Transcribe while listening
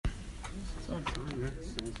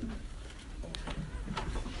It's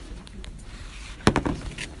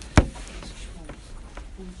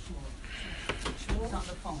on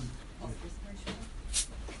the phone.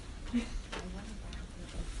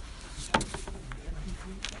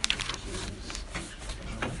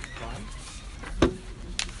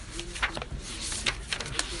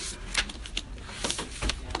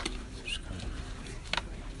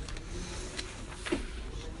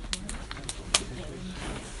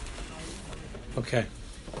 Okay.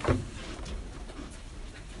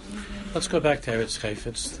 Let's go back to Eretz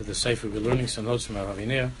Chayfetz, to the Sefer. We're learning some notes from Rav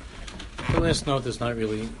Avinir. The last note is not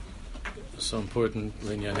really so important.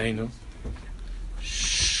 Linyanenu.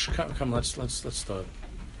 Shh, come, let's start.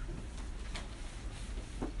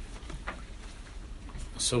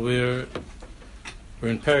 So we're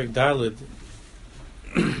in Perek Daled.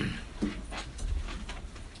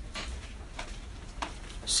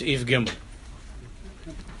 Seif Gimel.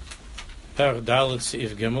 Perek Daled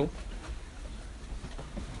Seif Gimel.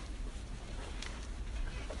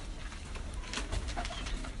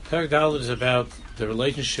 Perek Daled is about the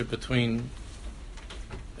relationship between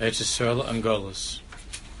Eretz Yisrael and Golus.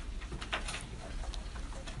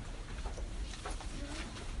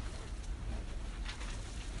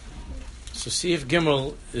 So Seif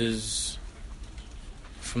Gimel is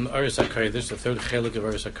from the Aris HaKodesh, the third chelik of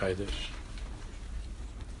Aris HaKodesh.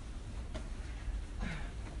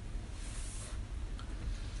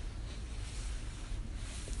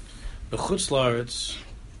 The Chutz La'aretz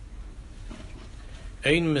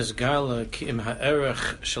Ein Mizgala Ki Im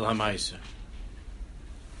Ha'erech Shel HaMaisa.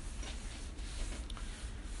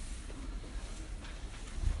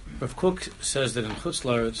 Rav Kook says that in Chutz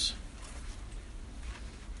La'aretz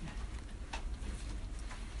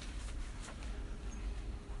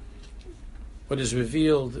what is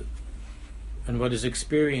revealed and what is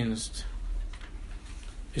experienced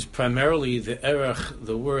is primarily the erech,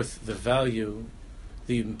 the worth, the value,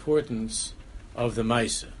 the importance of the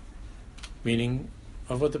Maisa, meaning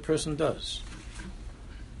of what the person does,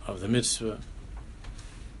 of the mitzvah,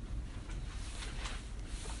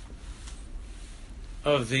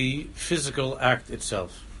 of the physical act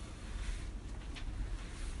itself.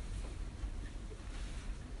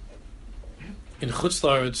 In Chutz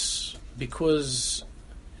La'aretz, because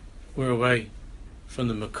we're away from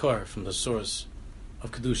the makar, from the source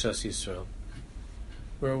of Kedushas Yisrael,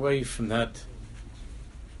 we're away from that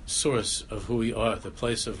source of who we are, the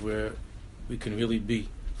place of where we can really be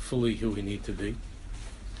fully who we need to be.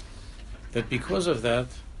 That because of that,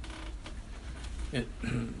 in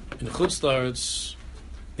Chutz La'aretz,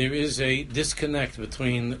 there is a disconnect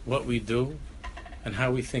between what we do and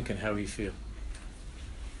how we think and how we feel.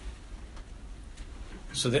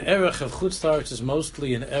 So the erech of Chutz La'aretz is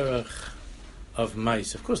mostly an erech of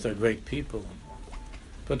mais. Of course, they're great people,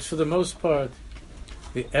 but for the most part,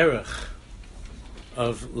 the erech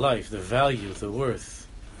of life, the value, the worth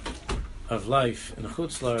of life in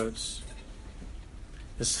Chutz La'aretz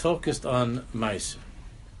is focused on mais,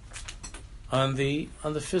 on the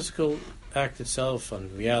physical act itself, on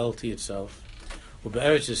reality itself.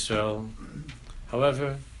 Ube'eretz Yisrael,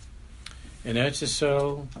 however, in Eretz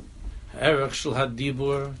Yisrael, ha'erech shel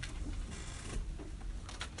hadibur,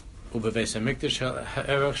 ubebeis hamikdash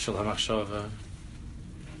ha'erech shel hamachshava.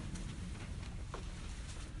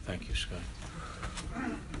 Thank you, Shkai.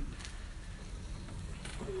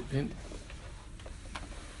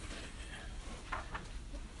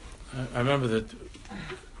 I remember that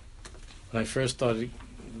when we first started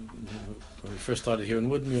here in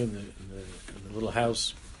Woodmere, in the little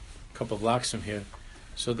house, a couple of blocks from here,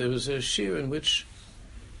 so there was a shir in which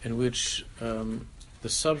the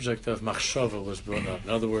subject of machshava was brought up. In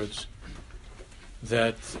other words,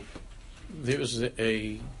 that there is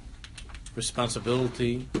a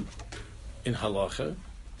responsibility in halacha.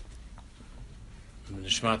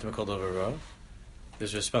 There's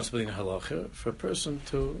a responsibility in halacha for a person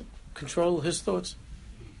to control his thoughts.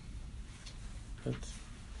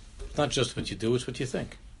 It's not just what you do; it's what you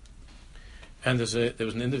think. And there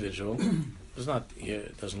was an individual. It's not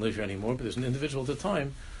here; doesn't live here anymore. But there's an individual at the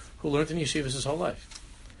time who learned in yeshivas his whole life,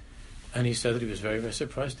 and he said that he was very, very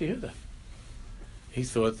surprised to hear that. He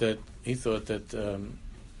thought that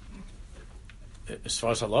as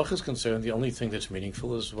far as halacha is concerned, the only thing that's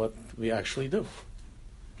meaningful is what we actually do,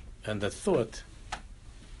 and that thought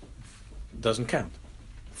doesn't count.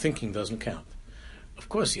 Thinking doesn't count. Of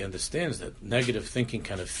course, he understands that negative thinking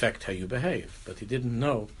can affect how you behave, but he didn't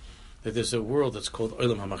know that there's a world that's called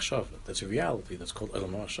Olam HaMachshava. That's a reality that's called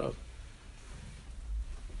Olam HaMachshava.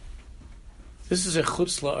 This is a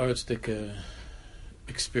Chutz La'aretz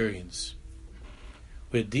experience,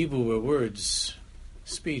 where dibu, where words,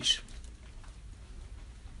 speech,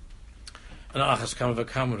 and achas kama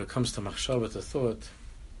v'kama when it comes to machshava, the thought,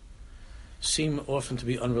 seem often to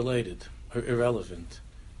be unrelated or irrelevant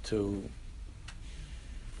to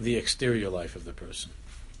the exterior life of the person.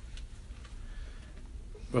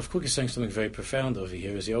 Rav Kook is saying something very profound over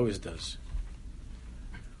here, as he always does.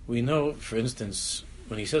 We know, for instance,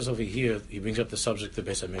 when he says over here, he brings up the subject of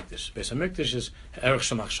Beis HaMikdash. Beis HaMikdash is Erech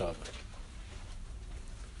Shemachshava.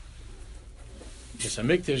 Beis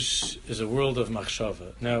HaMikdash is a world of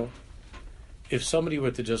machshava. Now, if somebody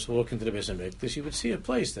were to just walk into the Beis HaMikdash, you would see a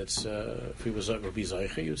place that's, if he was Rabbi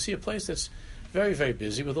Zaycha, you would see a place that's very, very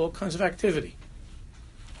busy with all kinds of activity.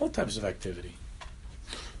 All types of activity.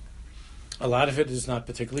 A lot of it is not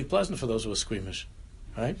particularly pleasant for those who are squeamish,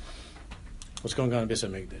 right? What's going on in Beis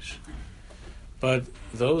HaMikdash? But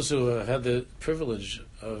those who have had the privilege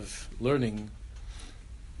of learning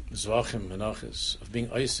Zvachim, Menachos, of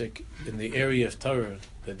being Isaac in the area of Torah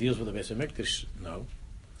that deals with the Beis HaMikdash, know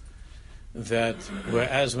that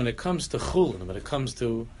whereas when it comes to Chulin, when it comes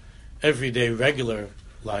to everyday regular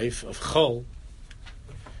life of Chol,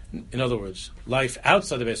 in other words, life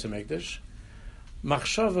outside the Beis HaMikdash,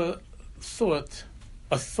 Machshava,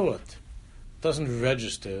 a thought, doesn't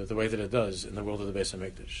register the way that it does in the world of the Beis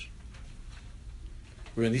HaMikdash.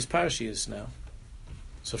 We're in these parashiyos now.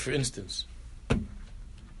 So for instance, if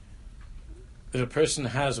a person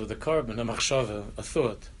has with a carbon, a machshava, a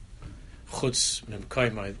thought, chutz mim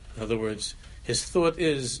kaimai, in other words, his thought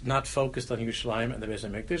is not focused on Yerushalayim and the Beis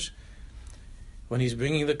HaMikdash. When he's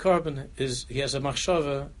bringing the carbon, he has a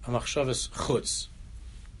machshava's chutz.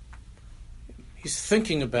 He's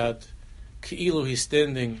thinking about Ki'ilu, he's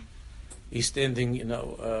standing,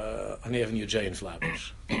 on Avenue J in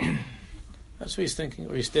Flatbush. That's what he's thinking.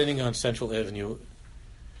 Or he's standing on Central Avenue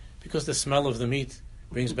because the smell of the meat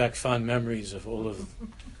brings back fond memories of all of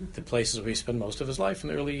the places where he spent most of his life in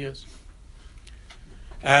the early years.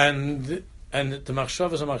 And the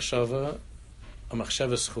machshava is a machshava's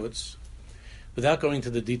chutz. Without going into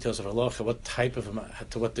the details of halacha, what type of,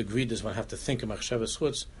 to what degree does one have to think of machshava's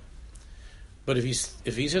chutz? But if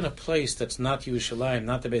he's in a place that's not Yerushalayim,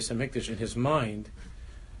 not the Beis HaMikdash, in his mind,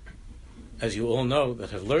 as you all know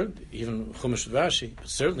that have learned, even Chumash Rashi, but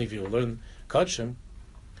certainly if you learn Kodshim,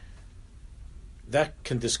 that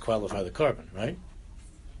can disqualify the carbon, right?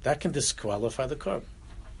 That can disqualify the carbon.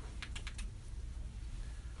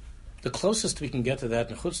 The closest we can get to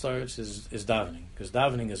that in Chutz La'aretz is davening, because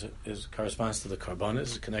davening is corresponds to the karbanis,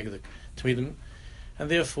 is connected to Tmidim,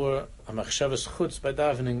 and therefore a machshavas chutz by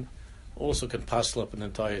davening also can passel up an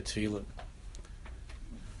entire tefillah.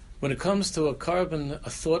 When it comes to a carbon, a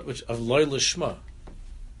thought of loy lishma,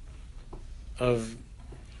 of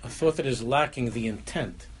a thought that is lacking the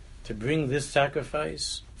intent to bring this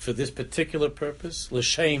sacrifice for this particular purpose,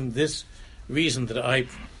 l'shem, this reason that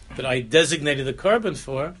I designated the carbon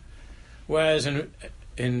for, whereas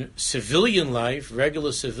in civilian life,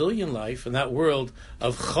 regular civilian life, in that world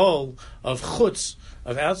of chol, of chutz,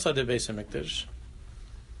 of outside the Beis HaMikdash,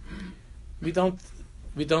 we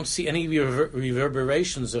don't see any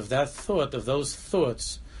reverberations of that thought, of those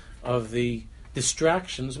thoughts, of the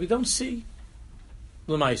distractions. We don't see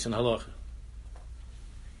l'mais and halacha.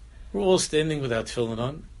 We're all standing without tefillin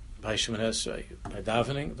on, by Shemoneh Esrei, by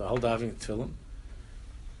davening, the whole davening tefillin.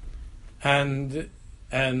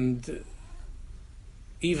 And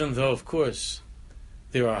even though, of course,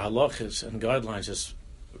 there are halachas and guidelines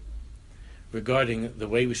regarding the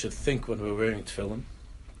way we should think when we're wearing tefillin,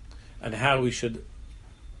 and how we should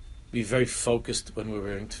be very focused when we're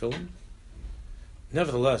wearing tefillin.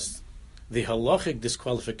 Nevertheless, the halachic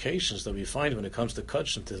disqualifications that we find when it comes to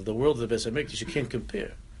Kodshim, to the world of the Beis HaMikdash, you can't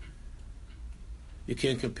compare. You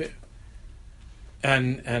can't compare.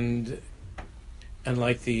 And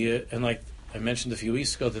like I mentioned a few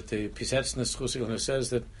weeks ago, that the Pisetznes Chusiglan says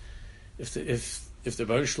that if the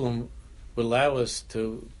Baruch Shalom would allow us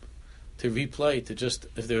to replay,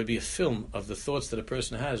 if there would be a film of the thoughts that a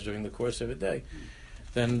person has during the course of a day,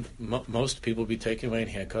 then most people would be taken away in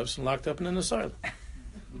handcuffs and locked up in an asylum.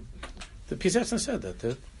 The Pisetzner said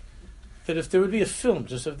that if there would be a film,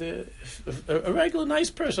 just of a regular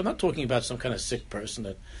nice person, I'm not talking about some kind of sick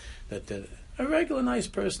person, that a regular nice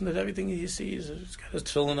person that everything he sees, he's got his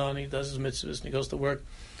tefillin on, he does his mitzvahs, and he goes to work.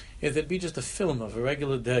 If there'd be just a film of a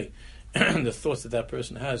regular day, the thoughts that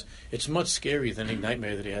person has, it's much scarier than any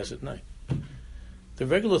nightmare that he has at night. The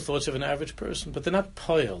regular thoughts of an average person, but they're not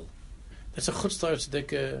poil. That's a Chutz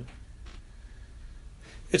La'aretz.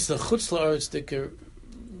 It's the Chutz La'aretz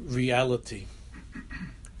reality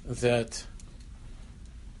that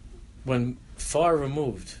when far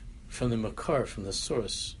removed from the makar, from the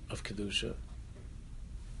source of Kedusha,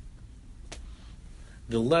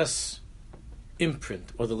 the less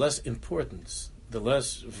imprint or the less importance, the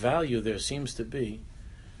less value there seems to be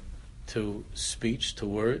to speech, to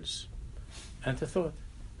words, and to thought,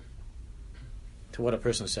 to what a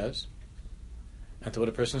person says, and to what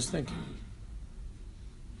a person is thinking.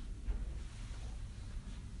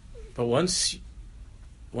 But once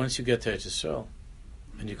you get to Eretz Yisrael,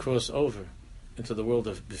 and you cross over into the world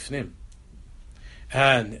of Bifnim,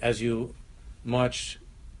 and as you march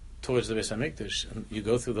towards the Beis HaMikdash, and you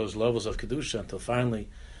go through those levels of Kedusha until finally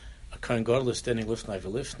a Kohen Gadol is standing Lifnai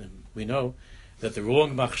V'Lifnim, we know that the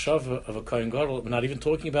wrong machshava of a Kohen Gadol, we're not even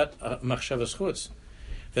talking about machshava schutz,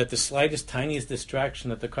 that the slightest, tiniest distraction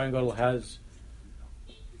that the Kohen Gadol has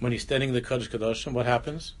when he's standing in the Kodesh Kodashim, what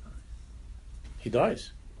happens? He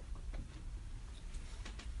dies.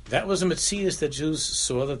 That was a metzias that Jews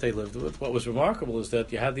saw that they lived with. What was remarkable is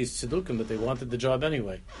that you had these tzedukkim that they wanted the job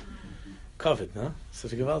anyway. Covet, no? So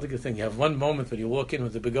it's a gewaldige thing. You have one moment when you walk in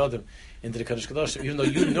with the begodim into the Kodesh Kodashim, even though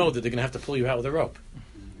you know that they're going to have to pull you out with a rope.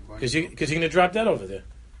 Because you're going to drop dead over there.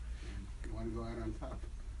 You want to go out on top.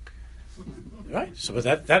 Right. So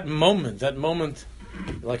but that moment,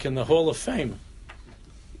 like in the Hall of Fame,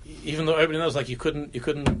 even though everybody knows, like you couldn't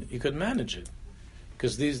manage it,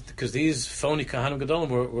 because these phony Kahanim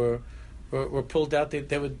Gedolim were pulled out.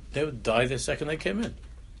 They would die the second they came in.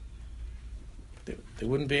 They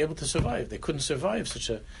wouldn't be able to survive. They couldn't survive such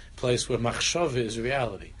a place where machshava is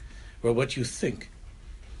reality, where what you think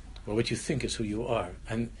is who you are,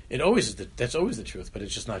 and that's always the truth, but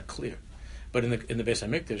it's just not clear. But in the Beis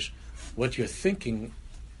HaMikdash, what you're thinking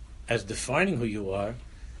as defining who you are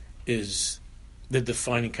is the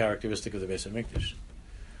defining characteristic of the Beis HaMikdash.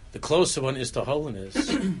 The closer one is to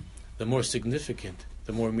holiness, the more significant,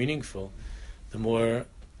 the more meaningful, the more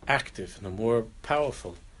active, and the more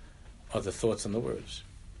powerful are the thoughts and the words.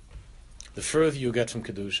 The further you get from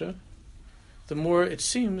Kedusha, the more it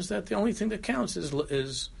seems that the only thing that counts is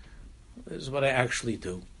what I actually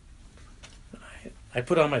do. I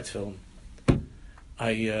put on my tefillin.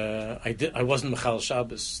 I wasn't Mechal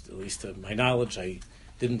Shabbos, at least to my knowledge. I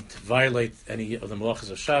didn't violate any of the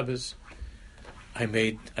malachas of Shabbos. I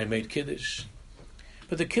made Kiddush.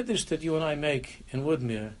 But the Kiddush that you and I make in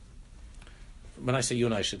Woodmere, when I say you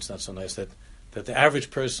and I, it's not so nice, that the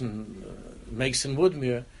average person makes in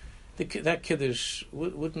Woodmere, that Kiddush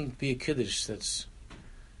wouldn't be a Kiddush that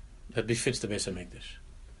befits the Beis HaMikdash.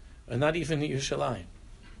 And not even Yerushalayim.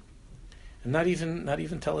 And not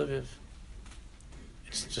even Tel Aviv.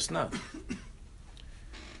 It's just not.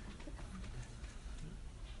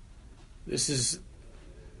 This is,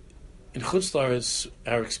 in Chutz La'aretz,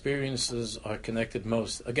 our experiences are connected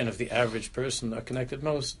most, again, of the average person, are connected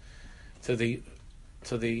most to the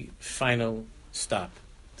final stop,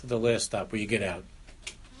 to the last stop where you get out.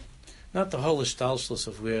 Not the whole ishtalshlus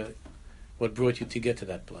of what brought you to get to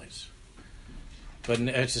that place. But in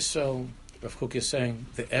Eretz Yisrael, Rav Kook is saying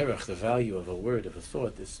the erech, the value of a word, of a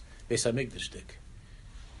thought, is Beis HaMikdashdik.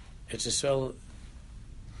 Eretz Yisrael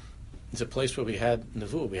is a place where we had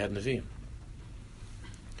Nevuah, we had Nevi'im.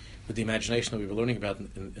 With the imagination that we were learning about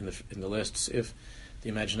in the last Sif, the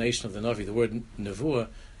imagination of the Navi, the word Nevuah,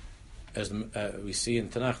 as we see in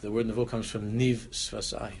Tanakh, the word Nevuah comes from Niv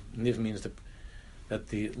Svasai. Niv means that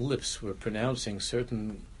the lips were pronouncing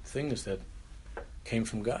certain things that came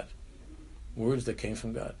from God. Words that came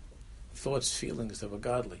from God. Thoughts, feelings that were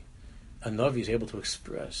godly. A Navi is able to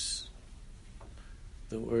express.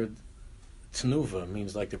 The word Tnuva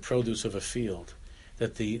means like the produce of a field.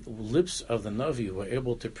 That the lips of the Navi were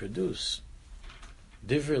able to produce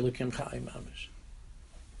Divrei Elokim Chai Mamish.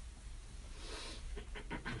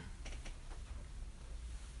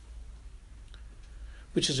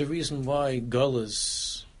 Which is a reason why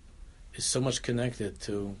Golas is so much connected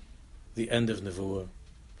to the end of Nevuah.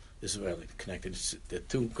 This is really connected. The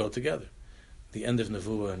two go together. The end of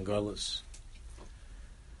Nevuah and Golas.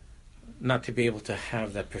 Not to be able to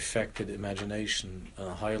have that perfected imagination,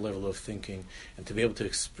 a higher level of thinking, and to be able to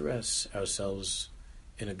express ourselves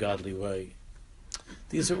in a godly way.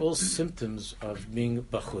 These are all symptoms of being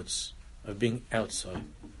bachutz, of being outside,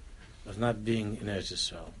 of not being in Eretz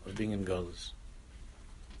Yisrael, of being in Golas.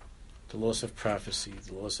 The loss of prophecy,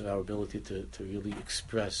 the loss of our ability to really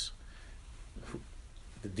express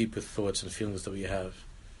the deeper thoughts and feelings that we have,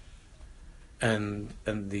 and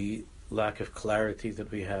the lack of clarity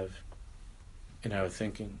that we have in our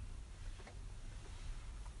thinking.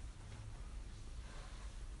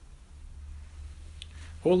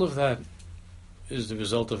 All of that is the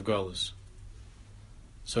result of Golas.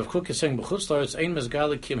 So if Kook is saying, B'chutz La'aretz ein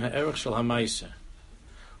mezgali kim ha'erech shel ha'maisa,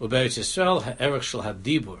 u'be'eretz Yisrael ha'erech shel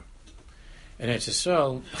ha'dibur. In Eretz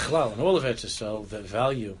Yisrael, in all of Eretz Yisrael, the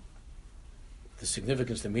value, the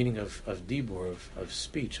significance, the meaning of dibur, of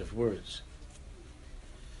speech, of words.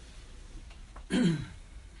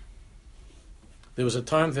 There was a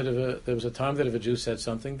time that if a Jew said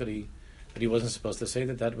something that he wasn't supposed to say,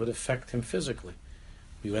 that would affect him physically.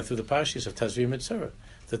 We went through the parshas of Tazria Mitzvah,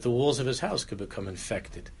 that the walls of his house could become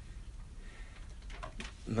infected.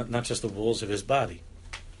 Not just the walls of his body,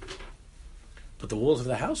 but the walls of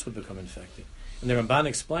the house would become infected. And the Ramban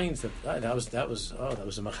explains that was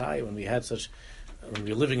a machai when we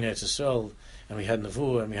were living in Eretz Yisrael and we had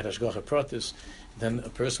nevuah and we had hashgacha pratis. Then a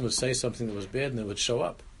person would say something that was bad and it would show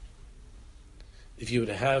up. If you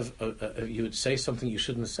would say something you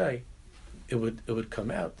shouldn't say, it would come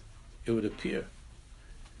out, it would appear,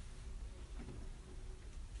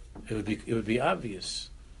 it would be obvious.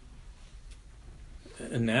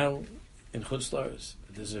 And now in Chutz La'aretz,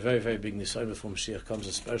 there's a very, very big nisayon before Mashiach comes,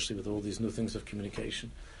 especially with all these new things of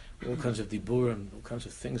communication. All kinds of diburim, all kinds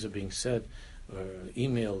of things are being said or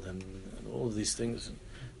emailed, and all of these things,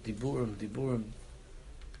 diburim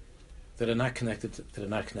that are not connected to the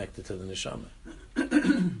neshama.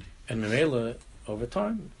 And Memela, over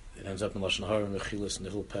time, it ends up in lashon hara, mechilas,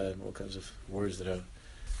 nivel peh, and all kinds of words that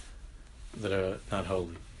are not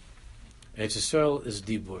holy. Eretz Yisrael is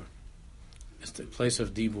dibur. It's the place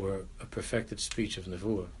of dibur, a perfected speech of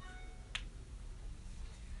nevuah.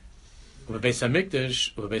 Ubebeis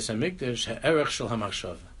hamikdash ha'erech shel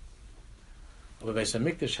hamachshava. Ubebeis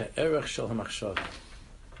hamikdash ha'erech shel hamachshava.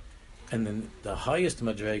 And then the highest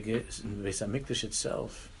madrega is in the Beis Hamikdash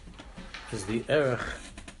itself. Is the erech,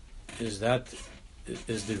 is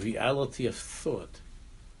the reality of thought,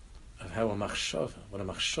 of how what a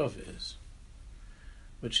machshava is,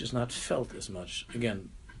 which is not felt as much.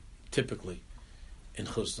 Again, typically in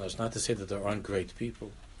Chutz La'aretz, not to say that there aren't great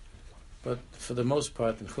people, but for the most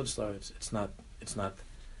part in Chutz La'aretz, it's not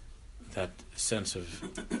that sense of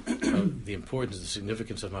the importance, the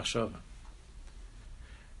significance of machshava.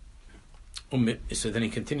 So then he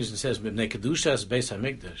continues and says, "Mibnei kedushas Beis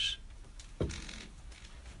Hamikdash."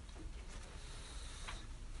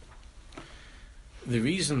 The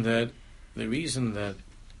reason that Eretz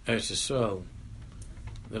Yisrael,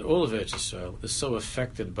 that all of Eretz Yisrael is so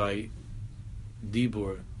affected by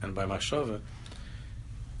dibur and by machshava,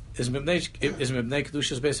 is mibnei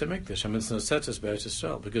kedushas Beis Hamikdash. I mean, it's no tzetzes Eretz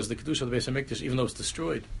Yisrael, because the kedusha of the Beis Hamikdash, even though it's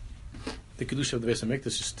destroyed, the kedusha of the Beis Hamikdash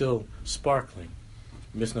is still sparkling.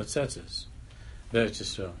 Misnot tzetzes. Eretz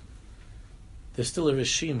Yisrael. There's still a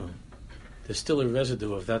reshima. There's still a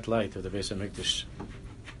residue of that light of the Beis Hamikdash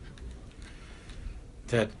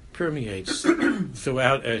that permeates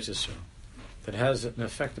throughout Eretz Yisrael, that has an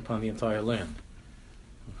effect upon the entire land.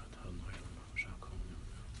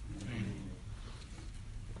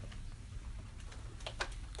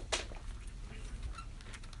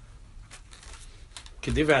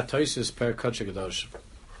 Kedivra Toises per Kodesh Kadosh.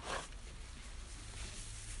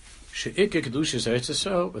 She'ikah Kedushas Eretz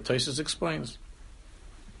Yisrael, but Toises explains.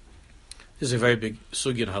 This is a very big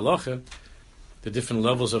sugi in halacha, the different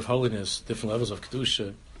levels of holiness, different levels of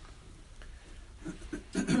Kedusha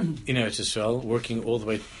in Eretz Yisrael, working all the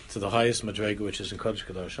way to the highest madrega, which is in Kodesh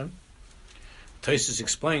Kadoshim. Toises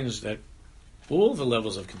explains that all the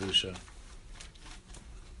levels of Kedusha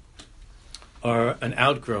are an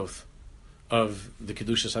outgrowth of the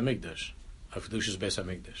Kedushas HaMikdash, of Kedushas Beis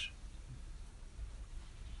HaMikdash.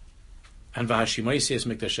 And V'hashimaisi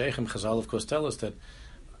Mikdashechem, Chazal of course tell us that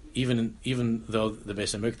even though the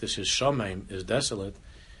Beis HaMikdash is Shamaim, is desolate,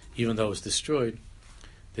 even though it's destroyed,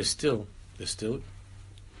 there's still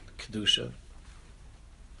Kedusha,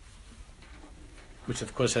 which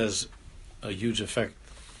of course has a huge effect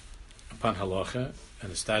upon halacha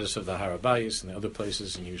and the status of the Har HaBayis and the other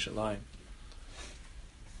places in Yerushalayim.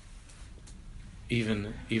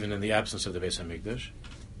 Even in the absence of the Beis Hamikdash,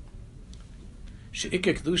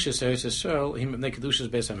 she'ikah kedushas Eretz Yisrael himnei kedushas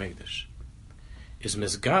Beis Hamikdash is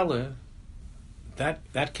mizgala, that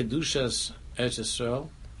kedushas Eretz Yisrael,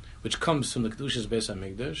 which comes from the kedushas Beis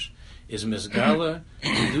Hamikdash, is mizgala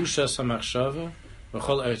kedushas hamachshava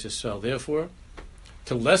v'chol Eretz Yisrael. Therefore,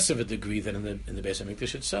 to less of a degree than in the Beis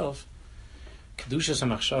Hamikdash itself, kedushas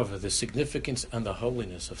hamachshava, the significance and the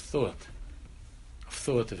holiness of thought,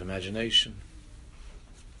 of imagination,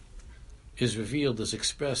 is revealed, is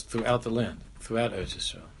expressed throughout the land, throughout Eretz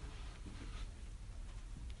Yisrael.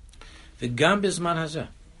 The Gam Bizman Hazeh,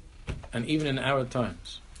 and even in our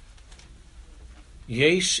times,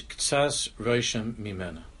 Yesh Ktsas Rosham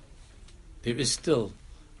Mimena. There is still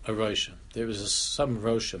a Rosham. There is some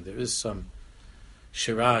Rosham. There is some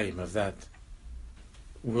Shiraim of that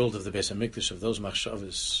world of the Beis Hamikdash, of those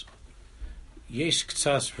Machshavas. Yesh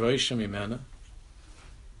Ktsas Rosham Mimena.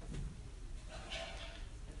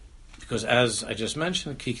 Because as I just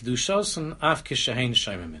mentioned, ki kedushasan af kishahein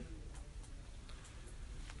shaimamin.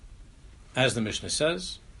 As the Mishnah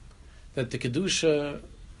says, that the kedusha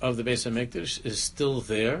of the Beis HaMikdash is still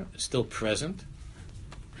there, still present,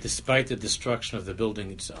 despite the destruction of the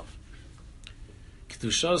building itself.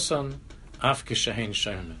 Kedushasan af kishahein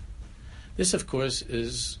shaimamin. This, of course,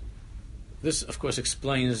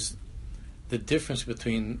 explains the difference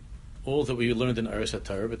between all that we learned in Eretz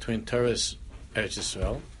HaTorah, between Torah's Eretz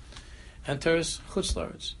Yisrael and Torah's Chutz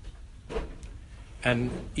La'aretz.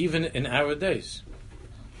 And even in our days,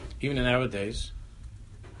 you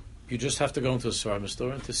just have to go into a Svarim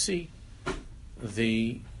store and to see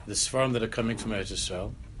the Svarim that are coming from Eretz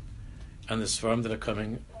Yisrael and the Svarim that are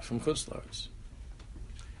coming from Chutz La'aretz.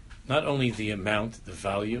 Not only the amount, the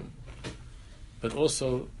value, but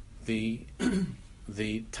also the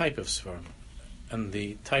type of Svarim and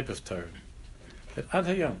the type of Torah. That Ad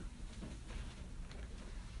Hayom,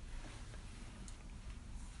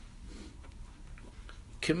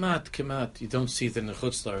 Kemat, you don't see that in the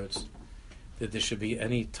Chutz La'aretz that there should be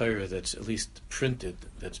any Torah that's at least printed,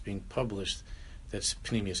 that's being published, that's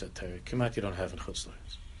Pnimius Torah. Kemat you don't have in Chutz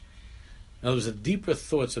La'aretz. In other words, the deeper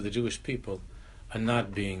thoughts of the Jewish people are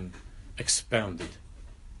not being expounded,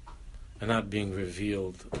 are not being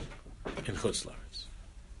revealed in Chutz La'aretz.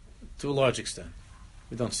 To a large extent.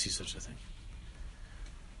 We don't see such a thing.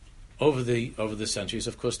 Over the centuries,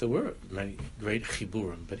 of course, there were many great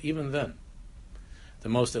chiburim, but even then, the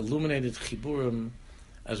most illuminated chiburim,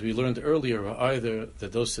 as we learned earlier, were either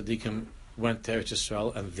that those tzaddikim went to Eretz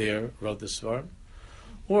Yisrael and there wrote the Svarim,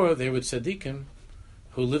 or they were tzaddikim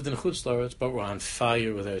who lived in Chutz La'aretz but were on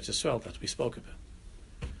fire with Eretz Yisrael, that we spoke about.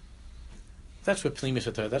 That's where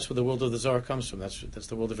Pnimius HaTorah, that's where the world of the Zohar comes from. That's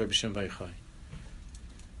the world of Rabbi Shimon Bar Yochai.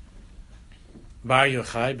 Bar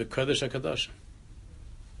Yochai b'Kodesh HaKadosh.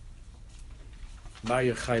 Bar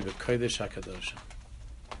Yochai b'Kodesh HaKadosh.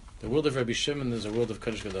 The world of Rabbi Shimon is a world of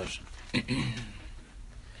Kodesh Kadosh.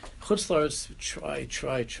 Chutz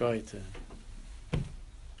La'aretz try to.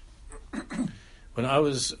 When I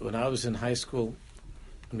was in high school,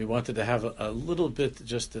 and we wanted to have a little bit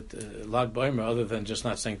just at Lag B'Omer, other than just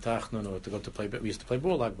not saying Tachnun or to go to play. We used to play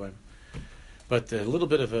ball Lag B'Omer, but a little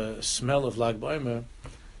bit of a smell of Lag B'Omer.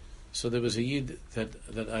 So there was a Yid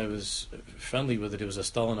that I was friendly with. It was a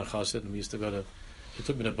Stalin Chassid, and we used to go to. He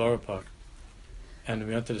took me to Borough Park, and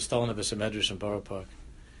we went to the Stalin Beis HaMedrash in Borough Park.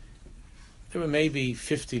 There were maybe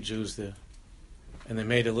 50 Jews there, and they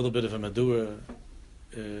made a little bit of a Madura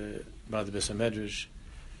by the Beis HaMedrash,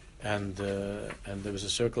 and there was a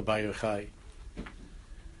circle by Yochai.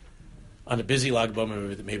 On a busy Lag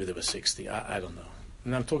B'Omer, maybe there were 60. I don't know.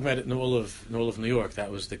 And I'm talking about it in all of New York. That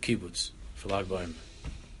was the kibbutz for Lag B'Omer.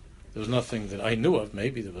 There was nothing that I knew of.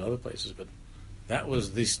 Maybe there were other places, but that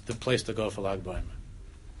was the place to go for Lag B'Omer.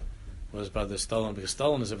 Was by the Stalin, because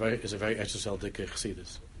Stalin is a very Eretz Yisrael Dikei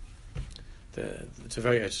Chassidus. It's a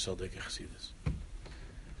very Eretz Yisrael Dikei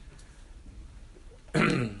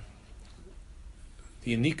Chassidus.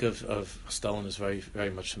 The unique of Stalin is very, very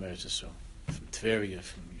much from Eretz Yisrael, from Tveria,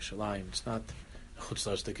 from Yerushalayim. It's not Chutz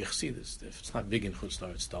La'aretz Dikei Chassidus. It's not big in Chutz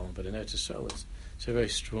La'aretz Stalin, but in Eretz Yisrael, it's a very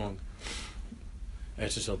strong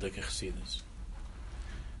Eretz Yisrael Dikei Chassidus.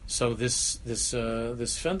 So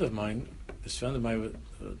this friend of mine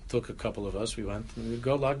took a couple of us. We went and we'd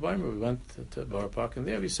go Lag B'Omer. We went to Borough Park, and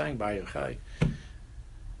there we sang Bar Yochai,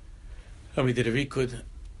 and we did a Rikud.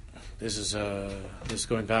 This is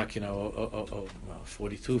going back,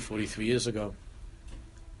 42, 43 years ago.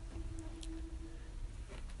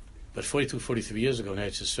 But 42, 43 years ago in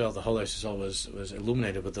Eretz Yisrael, the whole Eretz Yisrael was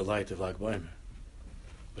illuminated with the light of Lag B'Omer,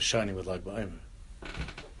 was shining with Lag B'Omer.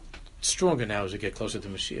 It's stronger now as we get closer to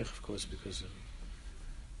Mashiach, of course, because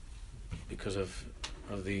of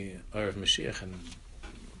the Or of Mashiach, and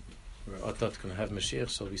we're Otat going to have Mashiach,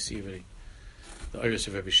 so we see really the Oros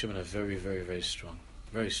of Rabbi Shimon are very, very, very strong,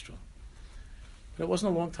 very strong. But it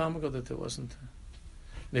wasn't a long time ago that there wasn't.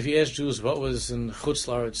 And if you ask Jews what was in Chutz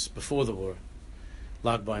La'aretz before the war,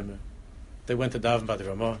 Lag B'Omer, they went to daven by the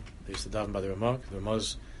Ramah. They used to daven by the Ramah. The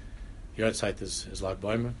Ramah's yahrzeit is Lag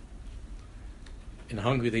B'Omer. In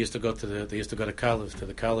Hungary, they used to go to Kalev, to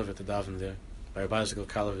the Kalev to daven there. By a bicycle,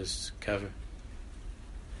 Kalev is Kever.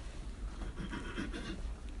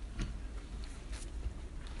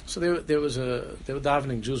 So they were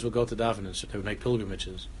davening. Jews would go to daven, and so they would make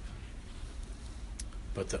pilgrimages.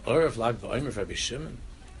 But the Or of Lag B'Omer of Rabbi Shimon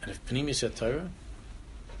and of Pnimius Torah,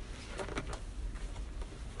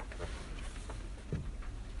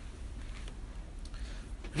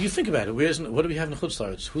 if you think about it, what do we have in Chutz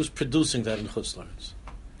La'aretz? Who's producing that in Chutz La'aretz?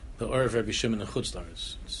 The Or of Rabbi Shimon in Chutz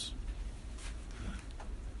La'aretz.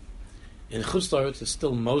 In Chutz La'aretz, it's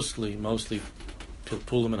still mostly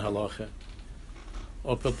Pilpulim and Halacha,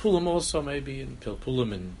 or Pilpulim also maybe, in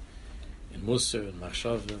Pilpulim in Musar and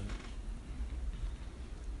Machshava.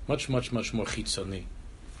 Much more chitzoni.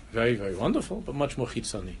 Very, very wonderful, but much more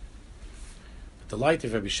chitzoni. But the light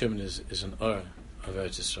of Rabbi Shimon is an Or of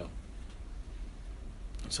Eretz Yisrael.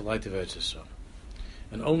 It's a light of Eretz Yisrael.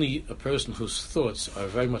 And only a person whose thoughts are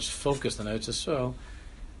very much focused on Eretz Yisrael,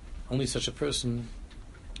 only such a person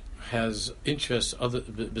has interests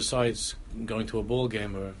besides going to a ball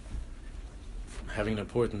game or having an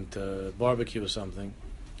important barbecue or something,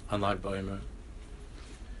 unlike Baimer,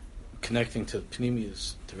 connecting to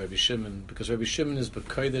Pnimius, to Rabbi Shimon, because Rabbi Shimon is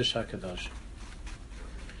B'Kodesh HaKadosh.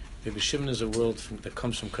 Rabbi Shimon is a world that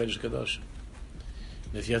comes from Kodesh HaKadosh.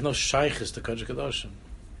 And if you have no shaykhis to Kodesh HaKadosh,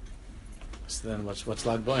 so then what's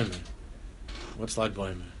Lag Baimer? What's Lag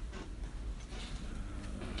Baimer?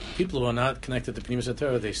 People who are not connected to Pnimius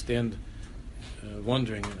HaTorah, they stand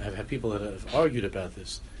wondering, and have people that have argued about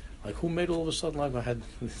this. Like, who made all of a sudden Lag Baimer? I had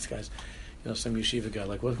these guys, some yeshiva guy,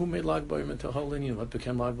 like, who made Lag Baimer into a whole lineage? What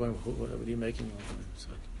became Lag Baimer? What are you making? So,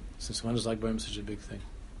 since when is Lag Baimer such a big thing?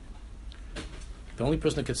 The only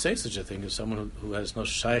person that could say such a thing is someone who has no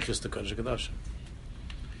shaykhis to Kodesh HaKadosh.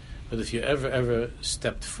 But if you ever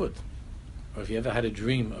stepped foot, or if you ever had a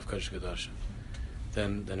dream of Kodesh HaKadosh,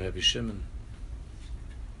 then Rabbi Shimon,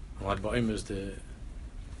 Lag Baimer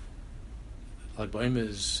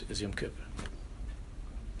is Yom Kippur.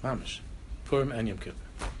 Mamish. Purim and Yom Kippur.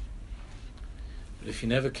 But if you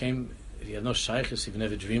never came, if you have no shaykhis, if you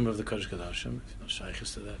never dream of the Kodesh Kodashim, if you have no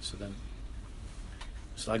shaykhis to that, so then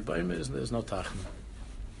it's like Baimer, there's no tachna.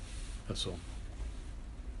 That's all.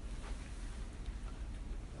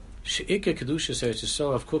 She'ikah Kedushas Eretz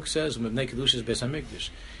Yisrael, Rav Kook says, Mebnei Kedushas Beis HaMikdash,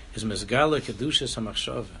 is Mezgala Kedushas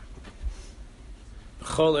HaMachshava.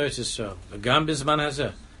 B'chol Eretz Yisrael, v'gam b'zman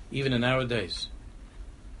hazeh, even in our days.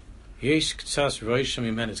 Yesh K'tzas Roishim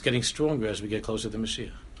Imen, it's getting stronger as we get closer to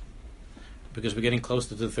Mashiach. Because we're getting closer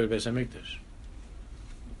to the third Beis HaMikdash.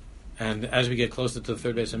 And as we get closer to the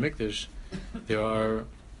third Beis HaMikdash, there are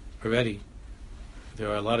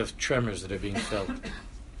a lot of tremors that are being felt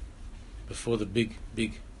before the big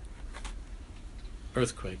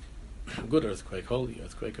earthquake, good earthquake, holy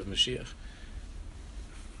earthquake of Mashiach.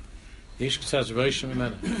 Yesh K'tzas Roishim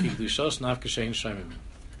Imen, K'dushos Naf K'shein Shemim.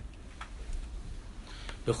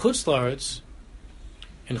 The Chutz La'aretz,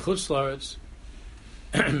 in Chutz La'aretz,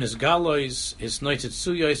 Mizgalois is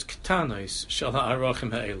noitetsuyois ketanois shel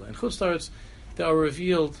ha'arachim ha'ela. In Chutz La'aretz, there are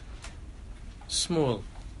revealed small,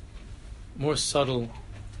 more subtle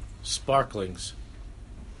sparklings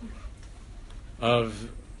of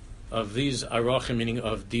these arachim, meaning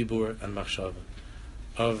of dibur and machshava,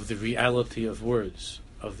 of the reality of words,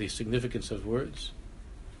 of the significance of words,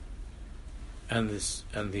 and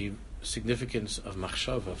the significance of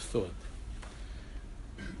machshava, of thought.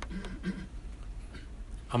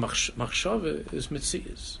 A machshava is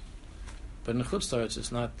mitzias, but in Chutz La'aretz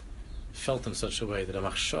it's not felt in such a way that a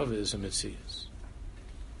machshava is a mitzias.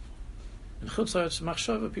 In Chutz La'aretz,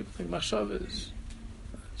 machshava, people think machshava is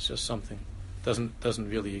it's just something doesn't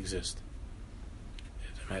really exist.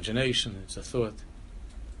 It's imagination, it's a thought.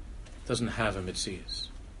 It doesn't have a mitzias.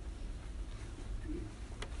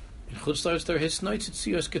 In Chutz La'aretz there are hisnoitz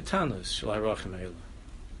tzios ketanas shel harachim ha'ela,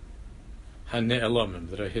 hane'elamim,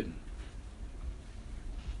 that are hidden.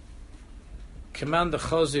 Command the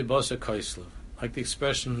chazi basa kaisla, like the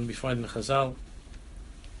expression we find in Chazal,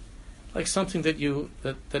 like something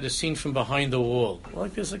that is seen from behind the wall,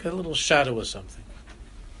 like there's like a little shadow or something.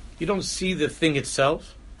 You don't see the thing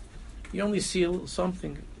itself; you only see a little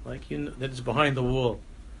something like that is behind the wall,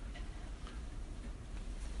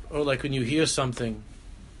 or like when you hear something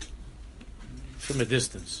from a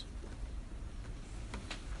distance.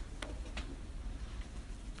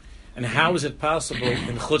 And how is it possible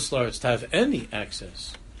in Chutz La'aretz to have any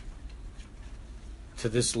access to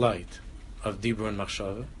this light of Dibur and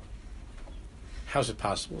Machshava? How is it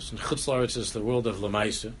possible? So in Chutz La'aretz is the world of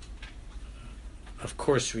Lamaisa, of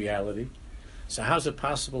course reality. So how is it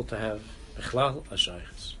possible to have Bechlal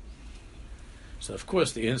Ashaychus? So of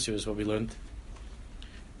course the answer is what we learned,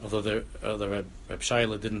 although the Reb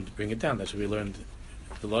Shaila didn't bring it down. That's what we learned,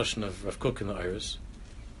 the Lashon of Rav Kook in the Iris.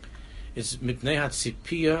 It's mipnei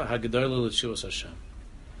hatzipiyah hagedolah l'tshuvas Hashem.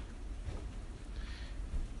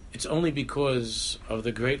 It's only because of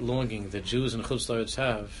the great longing that Jews in Chutz La'aretz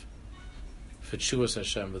have for tshuvas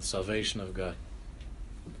Hashem, with salvation of God.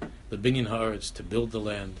 The binyan haaretz, to build the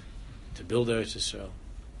land, to build Eretz Yisrael.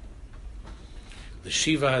 The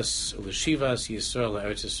shivas Yisrael,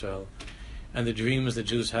 Eretz Yisrael, and the dreams that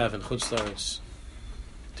Jews have in Chutz La'aretz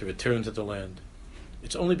to return to the land,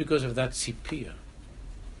 it's only because of that tzipiyah.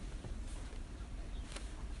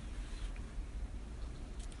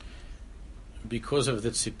 Because of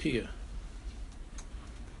the tzipiyah.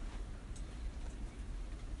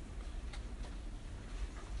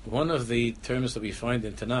 One of the terms that we find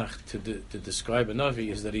in Tanakh to describe a Navi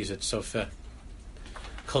is that he's at Sofeh.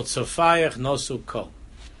 Called Sofayach Nosu Kol.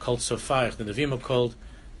 Called Sofayach. The Navim are called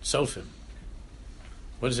Sofim.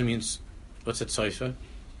 What does it mean? What's at Sofeh?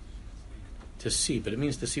 To see, but it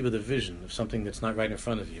means to see with a vision of something that's not right in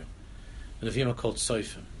front of you. The Navim are called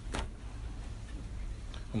Sofim.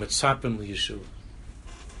 Umetzapim liyeshua.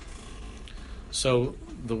 So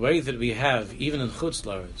the way that we have, even in Chutz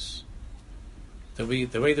La'aretz,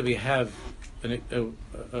 the way that we have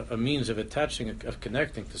a means of attaching, of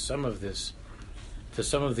connecting to some of this, to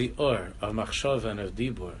some of the or of machshava and of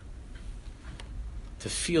dibur, to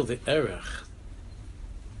feel the erech,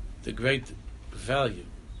 the great value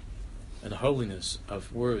and holiness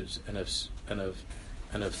of words and of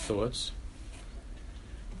thoughts.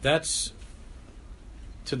 That's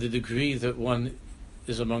to the degree that one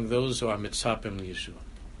is among those who are mitzapim liyeshua.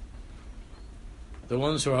 The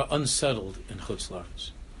ones who are unsettled in Chutz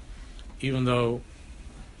La'aretz, even though,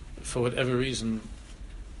 for whatever reason,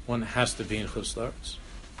 one has to be in Chutz La'aretz.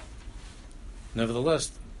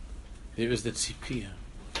 Nevertheless, there is that tzipiyah,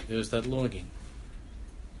 there is that longing.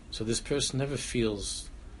 So this person never feels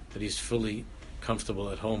that he's fully comfortable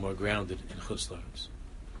at home or grounded in Chutz La'aretz.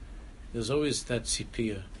 There's always that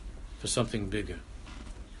tzipiyah for something bigger.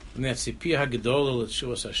 And that tzipiyah hagedol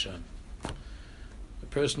l'tshuas Hashem. The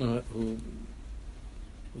person who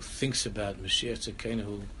thinks about Mashiach Tzidkeinu,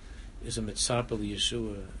 who is a mitzapah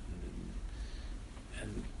Yeshua,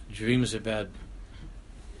 and dreams about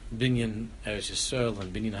Binyan Eretz Yisrael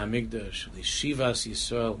and Binyan Hamikdash, Shivas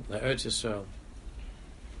Yisrael, Eretz Yisrael.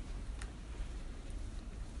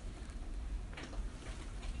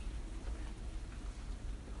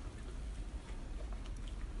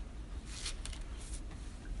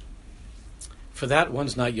 For that,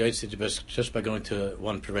 one's not Yotze just by going to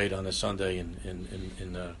one parade on a Sunday in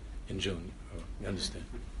June. You understand?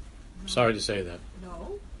 I'm sorry to say that.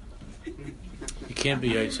 No. You can't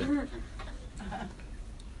be Yotze.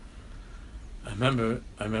 I remember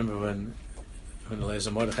when Eliezer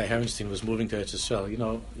Mordechai Herenstein was moving to Eretz Yisrael. You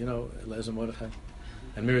know Eliezer Mordechai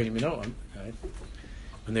and Miriam. You know him, right?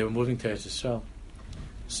 When they were moving to Eretz Yisrael,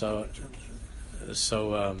 so.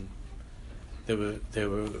 They were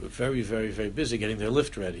very, very, very busy getting their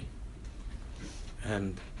lift ready,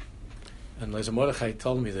 and Eliezer Mordechai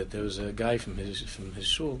told me that there was a guy from his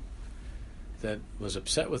shul that was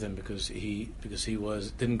upset with him because he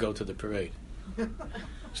didn't go to the parade. So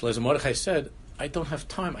Eliezer Mordechai said, "I don't have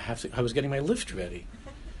time. I was getting my lift ready."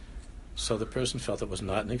 So the person felt it was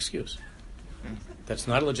not an excuse. That's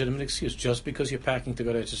not a legitimate excuse. Just because you're packing to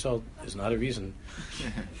go to Eretz Yisrael is not a reason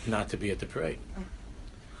not to be at the parade.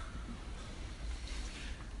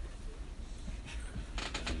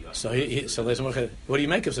 So Eliezer Mordechai, what do you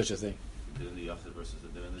make of such a thing? Doing the Yachid versus the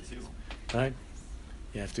din and the tzibur. Right?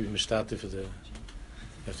 You have to be mishtatif for the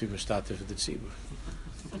tzibur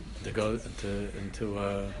to go to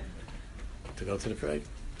go to the parade.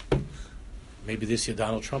 Maybe this year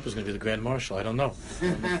Donald Trump is going to be the Grand Marshal. I don't know.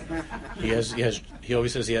 He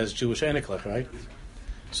always says he has Jewish eniklech, right?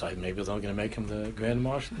 So maybe they're going to make him the Grand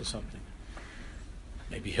Marshal or something.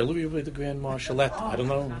 Maybe Hillary will be the Grand Marshal-elect. I don't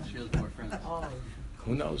know.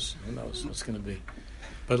 Who knows? Who knows what's going to be?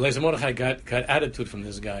 But Eliezer Mordechai got attitude from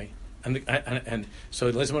this guy, and so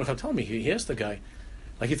Eliezer Mordechai told me he asked the guy,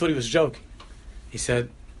 like he thought he was joking. He said,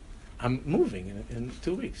 "I'm moving in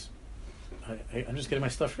 2 weeks. I'm just getting my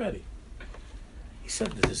stuff ready." He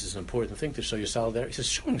said that this is an important thing to show your solidarity. He says,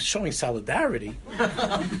 "Showing solidarity,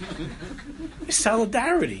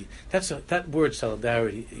 solidarity. That word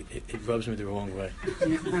solidarity. It rubs me the wrong way."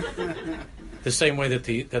 The same way that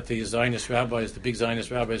the Zionist rabbis, the big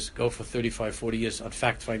Zionist rabbis, go for 35, 40 years on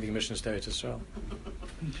fact-finding missions to Eretz Yisrael.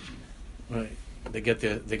 Right? They get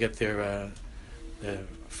their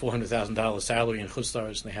 $400,000 salary in Chutz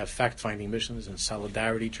La'aretz, and they have fact-finding missions and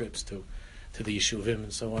solidarity trips to the Yeshuvim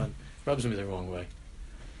and so on. Rubs me the wrong way.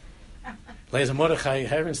 Eliezer Mordechai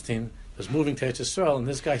Herenstein was moving to Eretz Yisrael, and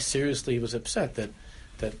this guy seriously was upset that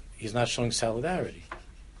he's not showing solidarity.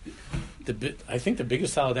 I think the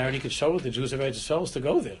biggest solidarity he could show with the Jews of Eretz Yisrael is to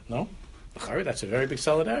go there. No? That's a very big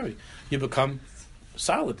solidarity. You become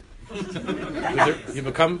solid. You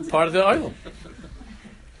become part of the island.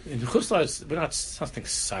 In Chutz La'aretz, we're not something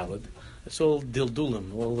solid. It's all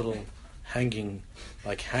dildulim, all little hanging,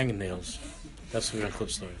 like hanging nails. That's what we're in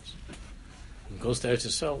Chutz La'aretz. When it goes to Eretz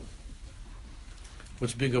Yisrael,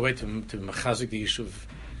 what's bigger way to machazik the Yishuv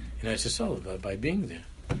in Eretz Yisrael by being there,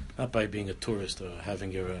 not by being a tourist or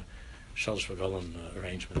having your Shalosh V'Golan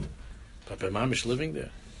arrangement, but by mamish living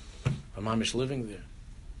there,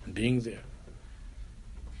 and being there.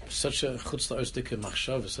 Such a chutz la'aretz dika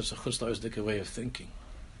machshava, such a chutz la'aretz dika way of thinking.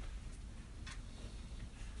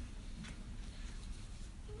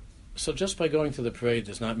 So just by going to the parade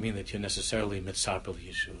does not mean that you're necessarily mitzapel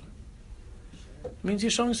Yeshua. It means you're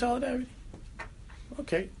showing solidarity.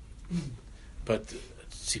 Okay. But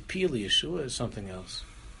tzipiyah Yeshua is something else.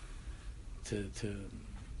 To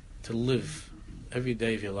live every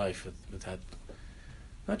day of your life with that,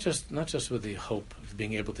 not just with the hope of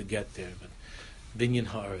being able to get there, but binyan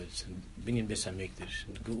haaretz and binyan Beis Hamikdash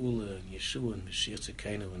and Geula and Yeshua and Mashiach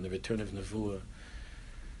Tzidkeinu and the return of Nevuah.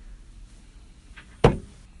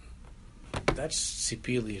 That's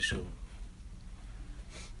tzipiyah Yeshua.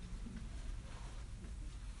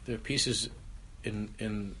 There are pieces in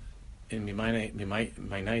Mayoneh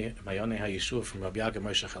HaYeshua from Rabbi Yaakov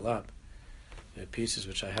Moshe Chalab. There are pieces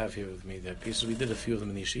which I have here with me. There are pieces, we did a few of them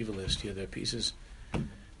in the yeshiva last year. There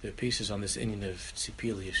are pieces on this Indian of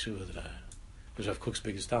tzipiyah Yeshua which Rav Kook's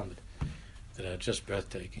biggest Talmud, that are just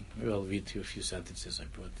breathtaking. Maybe I'll read to you a few sentences I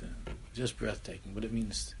brought there. Just breathtaking. What it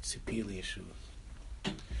means, tzipiyah Yeshua.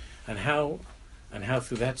 And how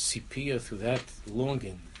through that tzipiyah, through that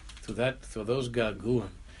longing, through those gaguim,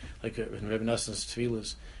 like in Rebbe Nassan's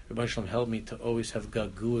tefillas, Rebbe Shalom helped me to always have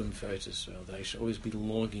gaguim for Eretz Yisrael, that I should always be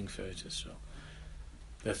longing for Eretz Yisrael.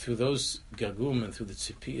 That through those gaguim and through the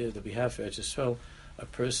tzipiyah that we have for Eretz Yisrael, a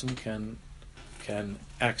person can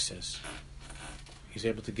access. He's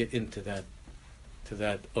able to get into that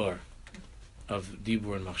or of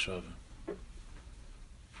dibur and machshava.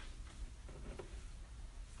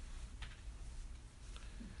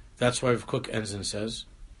 That's why Rav Kook ends and says,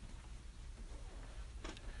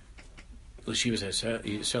 L'shiva Yisrael,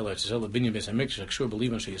 Yisrael, Binyan Beis Hamikdash, Akshur,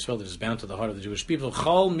 believe in Yisrael, that is bound to the heart of the Jewish people.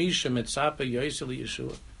 Chol Misha Mitzapa Yosel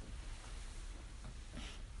Yeshua.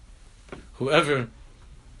 Whoever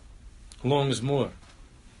longs more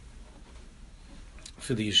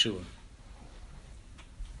for the Yeshua.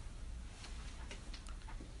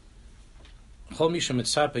 Chol Misha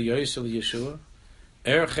Mitzapa Yosel Yeshua.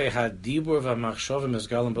 Erche hadibur v'machshavim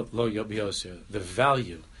esgalim lo yobiyosir. The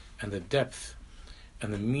value and the depth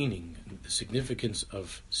and the meaning and the significance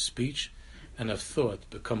of speech and of thought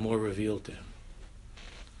become more revealed to him.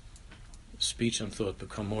 Speech and thought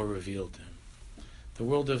become more revealed to him. The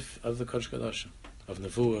world of the Kodesh Kodashim, of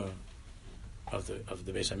Nevuah, of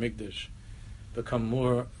the Beis Hamikdash, become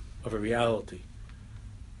more of a reality.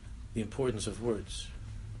 The importance of words,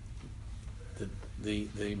 the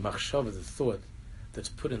machshava, the thought that's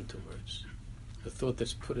put into words, the thought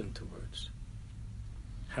that's put into words.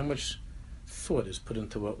 How much thought is put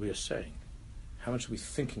into what we are saying? How much are we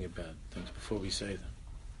thinking about things before we say them?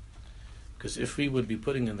 Because if we would be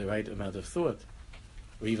putting in the right amount of thought,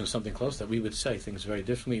 or even something close to that, we would say things very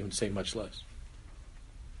differently, even say much less.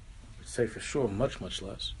 We'd say for sure much, much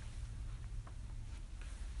less.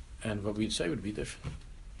 And what we'd say would be different.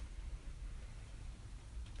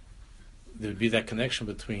 There would be that connection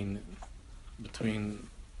between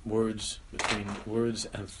words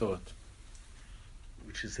and thought,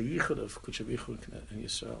 which is the yichud of Kodesh B'Yichud and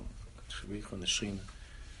Yisrael. Kodesh B'Yichud and the Shechina.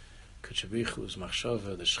 Kodesh B'Yichud is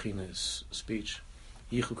machshava, the Shechina is speech.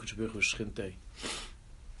 Yichud Kodesh B'Yichud is Shechintei.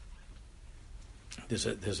 There's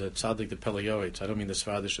a tzaddik, the Peleioids. I don't mean the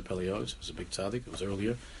Sfaradish the Peleioids. It was a big tzaddik. It was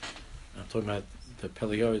earlier. I'm talking about the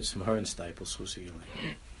Peleioids from Horensteipel, Susi,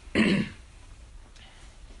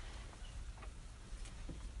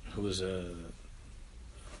 who was a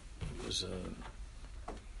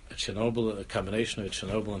Chernobyl, a combination of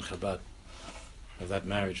Chernobyl and Chabad, of that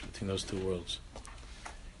marriage between those two worlds.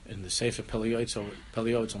 In the Sefer Peleioids,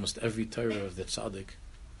 almost every Torah of the tzaddik,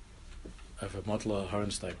 of a Motla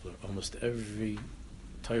Horensteipler, almost every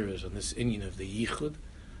Torah is on this inyan of the yichud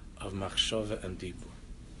of machshava and dibur,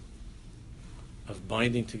 of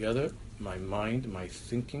binding together my mind, my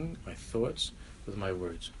thinking, my thoughts with my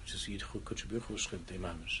words, which is yichud Kodesh B'Yichud Shechintei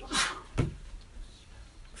mamish.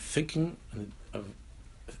 Thinking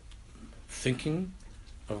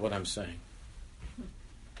of what I'm saying.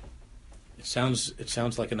 It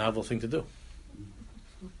sounds like a novel thing to do,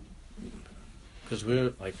 because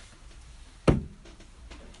we're like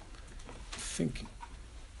thinking,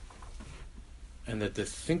 and that the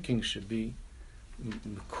thinking should be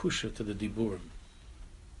mekusha to the diburim.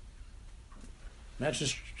 Imagine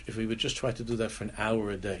if we would just try to do that for an hour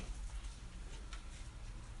a day.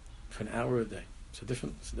 For an hour a day, it's a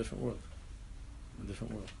different world. A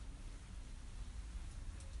different world.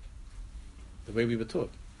 The way we were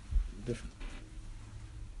taught, different.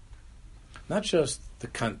 Not just the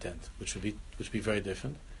content, which would be very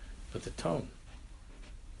different, but the tone.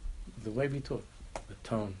 The way we talk, the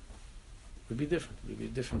tone would be different. It would be a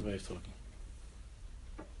different way of talking.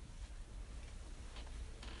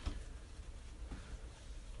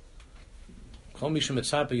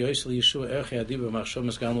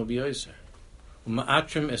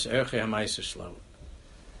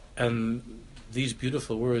 And these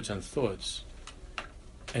beautiful words and thoughts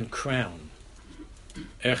and crown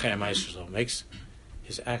makes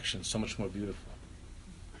his actions so much more beautiful.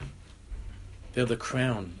 They're the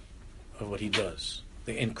crown of what he does.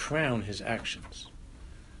 They encrown his actions.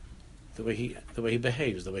 The way he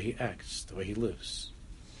behaves, the way he acts, the way he lives.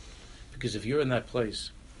 Because if you're in that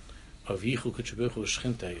place of yichud k'tchebuchu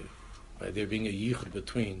shchinteyu, by there being a yichud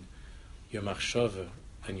between your machshava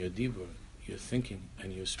and your dibur, your thinking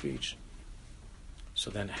and your speech, so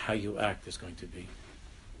then how you act is going to be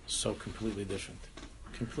so completely different.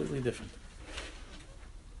 Completely different.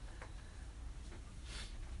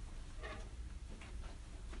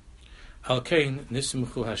 Al kain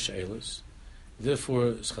nismchu hashe'elos.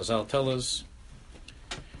 Therefore, Chazal tell us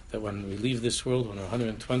that when we leave this world, when we're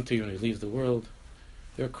 120, when we leave the world,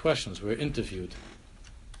 there are questions. We're interviewed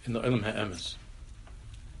in the Olam HaEmes.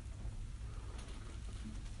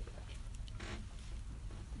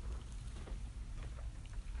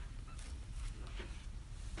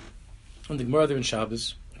 And the Gemara there in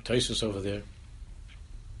Shabbos, Taisus over there,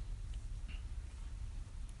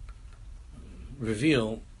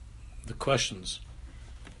 reveal the questions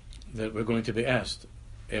that we're going to be asked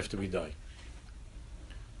after we die.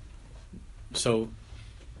 So,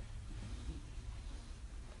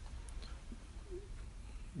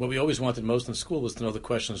 what we always wanted most in school was to know the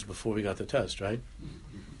questions before we got the test, right?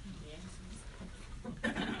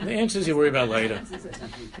 The answers you worry about later.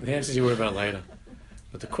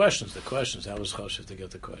 But the questions, that was chashuv to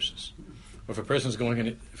get the questions. Or if a person's going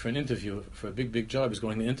in for an interview, for a big job, he's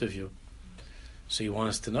going to interview, so he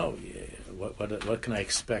wants to know, what can I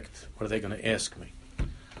expect? What are they going to ask me?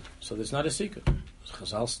 So there's not a secret.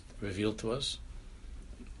 Chazal revealed to us,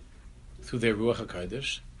 through their Ruach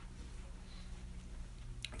HaKodesh,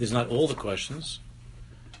 there's not all the questions,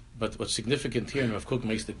 but what's significant here, and Rav Kook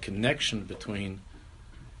makes the connection between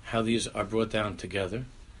how these are brought down together,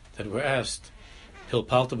 that we're asked,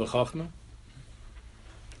 Hilpalta b'chachma,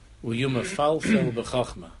 Uyuma falfel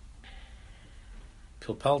b'chachma.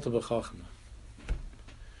 Pilpalta b'chachma.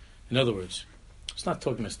 In other words, it's not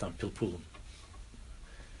talking about pilpulim.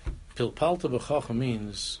 Pilpalta b'chachma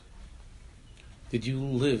means, did you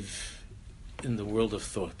live in the world of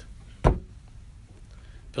thought?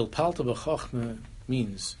 Pilpalta b'chachma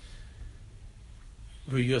means,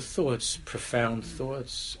 were your thoughts profound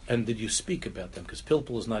thoughts, and did you speak about them? Because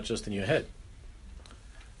pilpul is not just in your head.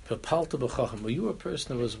 Pilpalta b'chachma, were you a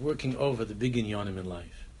person that was working over the big inyanim in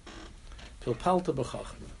life? Pilpalta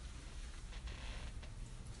b'chachma.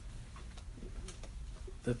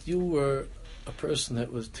 That you were a person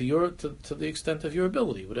that was to the extent of your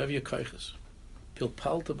ability, whatever your kaich is.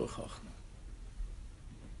 Pilpalta b'chachma.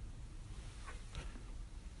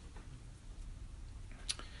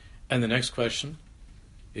 And the next question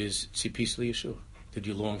is tzipis liyeshua. Did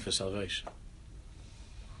you long for salvation?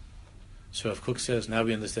 So Rav Kook says, now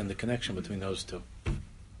we understand the connection between those two.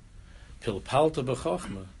 Pilpalta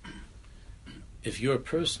b'chachma. If you're a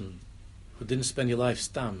person who didn't spend your life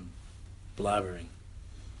stam, blabbering,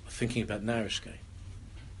 or thinking about Narishkeit,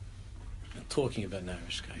 and talking about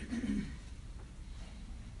Narishkeit.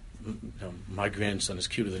 My grandson is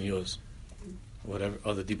cuter than yours, whatever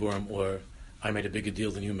other diburim, or I made a bigger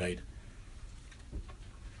deal than you made.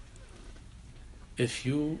 If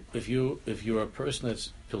you're a person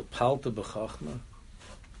that's pilpalta b'chachma,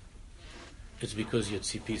 it's because you're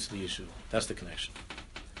tzipis liyeshua. That's the connection.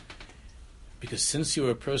 Because since you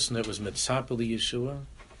were a person that was mitzapeh liyeshua,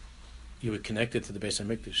 you were connected to the Beis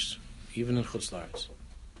HaMikdash, even in Chutz La'aretz.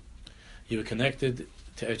 You were connected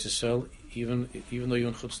to Eretz Yisrael, even though you're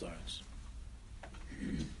in Chutz La'aretz.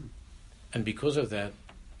 And because of that,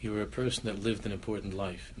 you were a person that lived an important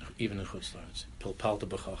life, even in Chutz La'aretz. Pilpalta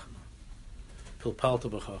b'chachma. Pilpalta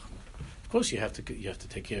b'chachma. Of course, you have to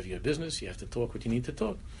take care of your business. You have to talk what you need to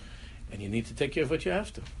talk, and you need to take care of what you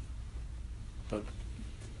have to. But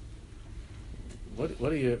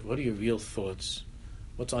what are your real thoughts?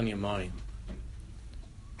 What's on your mind?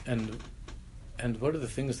 And what are the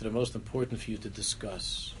things that are most important for you to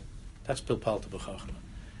discuss? That's pilpalta b'chachma.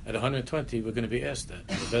 At 120, we're going to be asked that.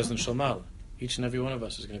 The Bezdin Shalmala. Each and every one of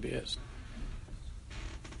us is going to be asked.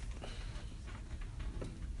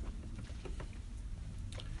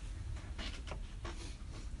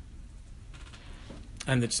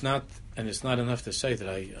 And it's not enough to say that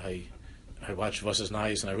I watch Vosses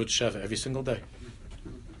Nais and I root Sheva every single day.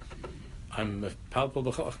 I'm a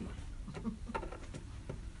palpable b'chachma.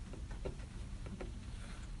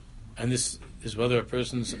 And this is whether a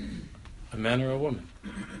person's a man or a woman.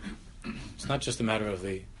 It's not just a matter of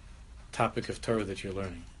the topic of Torah that you're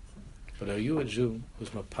learning. But are you a Jew who's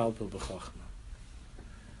mapalpal b'chachma?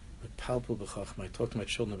 Mapalpal b'chachma. I talk to my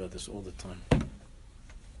children about this all the time.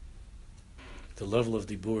 The level of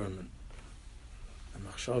diburim and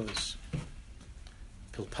machshavas.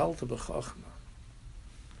 Pilpalta b'chachma.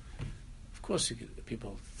 Of course,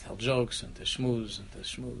 people tell jokes and they schmooze and they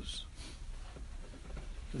schmooze.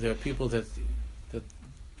 There are people that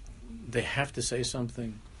they have to say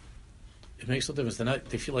something. It makes no difference.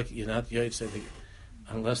 They feel like you're not yotze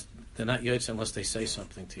unless they're not yotze unless they say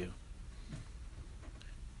something to you.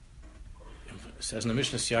 It says in the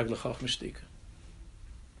Mishnah, "Siag l'chachma shtika."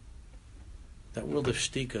 That world of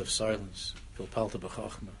shtika, of silence, pilpalta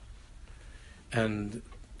b'chachma, and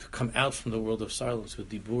to come out from the world of silence with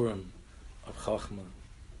diburim of chachma,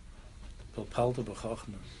 pilpalta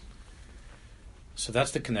b'chachma. So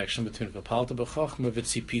that's the connection between pilpalta b'chachma and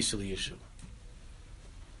tzipisa l'yeshu.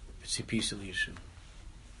 Tzipisa l'yeshu.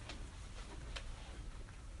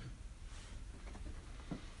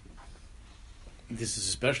 This is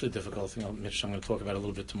especially difficult thing, which I'm going to talk about a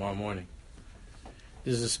little bit tomorrow morning.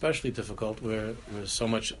 This is especially difficult where so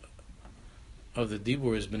much of the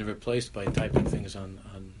dibur has been replaced by typing things on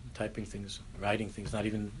typing things, writing things, not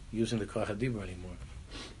even using the koach dibur anymore.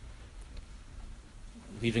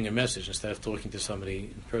 Leaving a message instead of talking to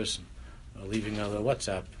somebody in person, or leaving a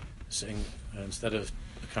WhatsApp saying instead of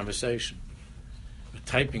a conversation, or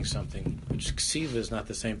typing something, which ksiva is not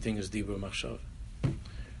the same thing as dibur machshav.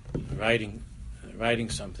 Writing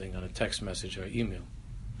something on a text message or email.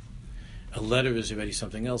 A letter is already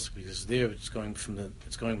something else because there it's going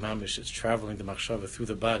mamish, it's traveling the machshava through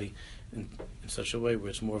the body in such a way where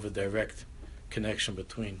it's more of a direct connection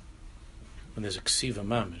between. When there's a ksiva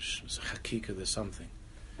mamish, there's a hakika, there's something.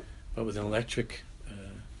 But with an electric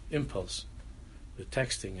impulse, with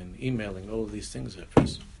texting and emailing, all of these things are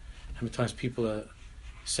present. How many times people are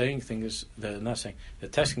saying things, they're not saying, they're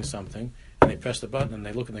testing something, and they press the button and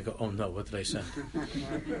they look and they go, oh no, what did I send?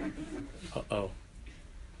 Uh-oh.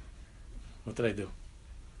 What did I do?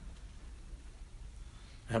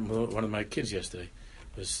 One of my kids yesterday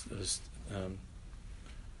it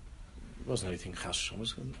wasn't anything chashush, it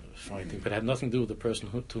was a funny thing, but it had nothing to do with the person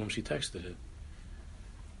to whom she texted it.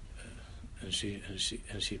 And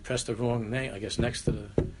she pressed the wrong name, I guess next to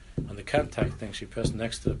on the contact thing, she pressed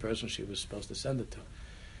next to the person she was supposed to send it to.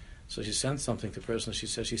 So she sent something to the person she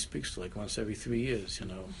says she speaks to like once every 3 years,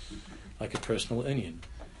 like a personal Indian.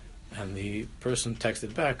 And the person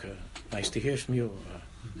texted back, nice to hear from you,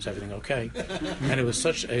 is everything okay? And it was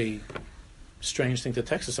such a strange thing to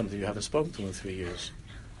text to somebody you haven't spoken to in 3 years.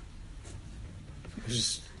 It was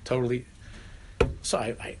just totally... So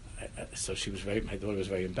so my daughter was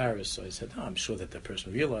very embarrassed, so I said, I'm sure that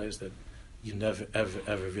person realized that you never, ever,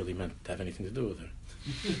 ever really meant to have anything to do with her.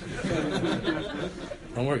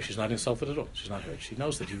 Don't worry, she's not insulted at all. She's not hurt. She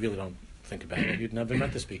knows that you really don't think about it. You'd never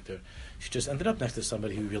meant to speak to her. She just ended up next to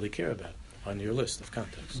somebody who you really care about on your list of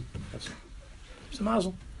contacts. That's all. It's a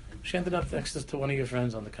mazel. She ended up next to one of your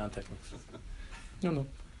friends on the contact list. No.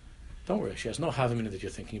 Don't worry. She has no havamina that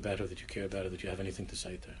you're thinking about her, that you care about her, that you have anything to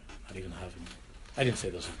say to her. Not even havamina. I didn't say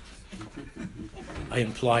those. I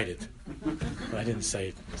implied it. But I didn't say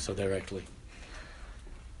it so directly.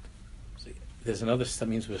 See, there's another that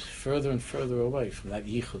means we're further and further away from that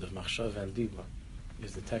yichud of machshav and dibur.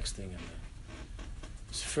 Is the texting and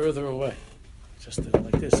it's further away. Just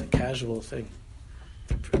like this, a casual thing.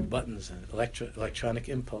 The buttons and electronic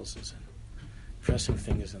impulses and pressing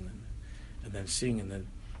things and then seeing, and then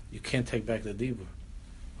you can't take back the dibur.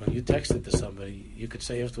 When you text it to somebody, you could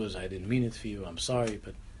say afterwards, I didn't mean it for you, I'm sorry,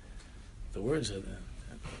 but the words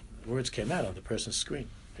came out on the person's screen.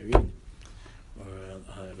 They're reading.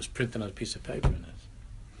 Or it was printed on a piece of paper. And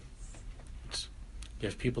you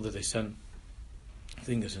have people that they send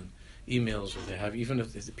things and emails, or they have, even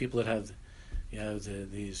if the people that have,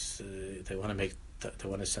 they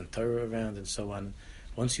want to send Torah around and so on.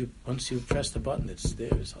 Once you press the button, it's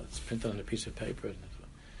there. It's printed on a piece of paper.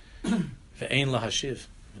 Ve'ein lahashiv,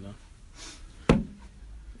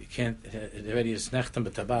 you can't. It already is nechtam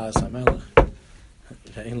b'tabas hamelech.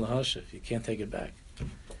 Ve'ein lahashiv, you can't take it back,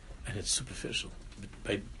 and it's superficial.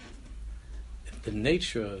 By the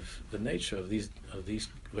nature of these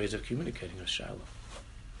ways of communicating are shallow,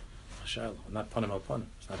 not panim al panim.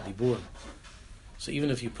 It's not dibur. So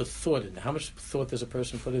even if you put thought in, how much thought does a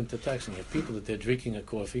person put into texting? You have people that they're drinking a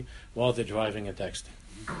coffee while they're driving and texting.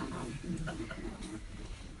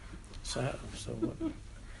 So what,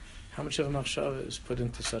 how much of a machshava is put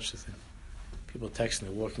into such a thing? People texting,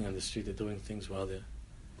 they're walking on the street, they're doing things while they're...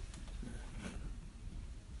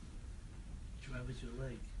 Drive with your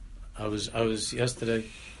leg. I was yesterday,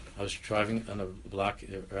 I was driving on a block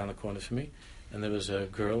around the corner from me, and there was a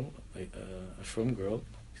girl, a frum girl.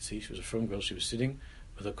 You could see she was a frum girl. She was sitting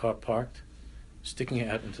with her car parked, sticking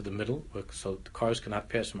out into the middle, so the cars could not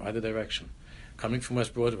pass from either direction. Coming from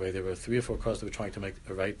West Broadway, there were 3 or 4 cars that were trying to make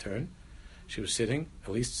a right turn. She was sitting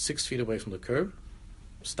at least 6 feet away from the curb,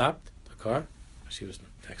 stopped the car. She was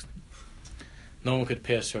texting. No one could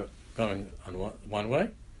pass her going on one way,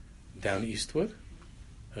 down Eastwood.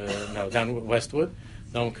 Down Westwood.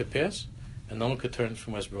 No one could pass, and no one could turn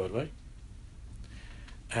from West Broadway.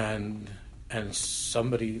 And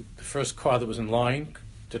somebody, the first car that was in line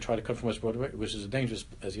to try to come from West Broadway, which is dangerous,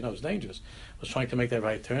 as you know, it's dangerous, was trying to make that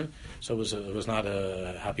right turn. So it was not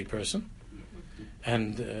a happy person.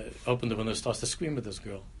 And opened the window, starts to scream at this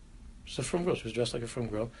girl. She's a frum girl. She was dressed like a frum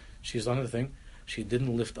girl. She's on the thing. She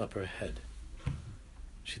didn't lift up her head.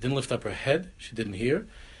 She didn't lift up her head. She didn't hear.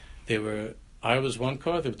 I was one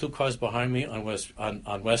car. There were 2 cars behind me on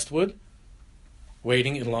Westwood,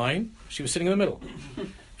 waiting in line. She was sitting in the middle,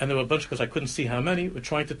 and there were a bunch of cars. I couldn't see how many were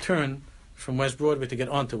trying to turn from West Broadway to get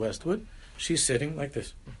onto Westwood. She's sitting like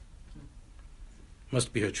this.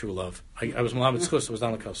 Must be her true love. I was Malamed Schus. It was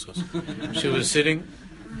not like Schus.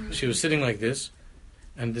 She was sitting like this,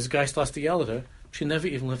 and this guy starts to yell at her. She never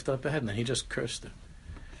even lifted up her head, and then he just cursed her.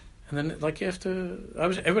 And then,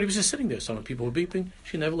 everybody was just sitting there. Some people were beeping.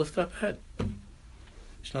 She never lifted up her head.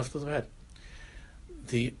 She never lifted up her head.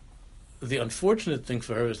 The unfortunate thing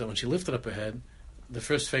for her is that when she lifted up her head, the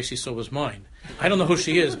first face she saw was mine. I don't know who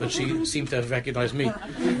she is, but she seemed to have recognized me.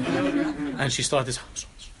 And she started this.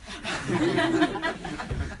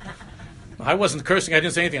 I wasn't cursing. I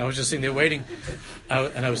didn't say anything. I was just sitting there waiting.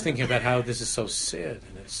 And I was thinking about how this is so sad.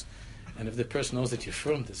 And if the person knows that you're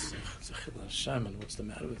from this, it's a chilul Hashem, and what's the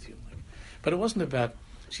matter with you? But it wasn't about,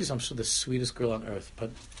 she's, I'm sure, the sweetest girl on earth.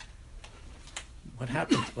 But what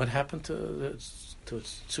happened? What happened to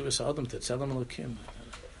Tzuras Adam, to Tzelem Elokim?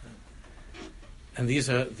 And these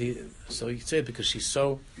are so you could say it because she's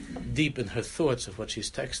so deep in her thoughts of what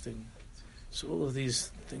she's texting. So all of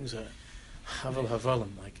these things are havel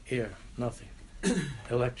havalim, like air, nothing.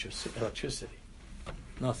 Electricity,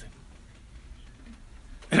 nothing.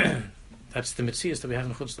 That's the mitzias that we have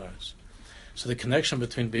in Chutz La'aretz. So the connection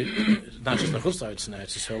between not just the Chutz La'aretz and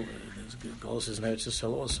Eretz Yisrael, Golus is in Eretz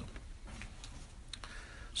Yisrael also.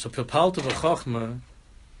 So Pilpalta v'Chochma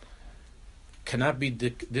cannot be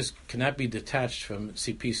detached from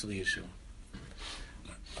Tzipis L'Yeshua.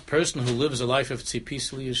 A person who lives a life of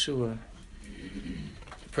Tzipis L'Yeshua,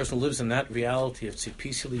 a person who lives in that reality of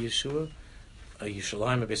Tzipis L'Yeshua, a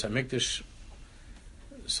Yishalayim, a Beis HaMikdash,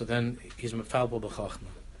 so then he's mefalpel b'Chochma.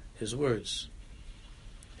 His words,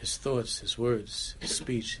 his thoughts, his words, his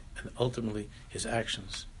speech, and ultimately his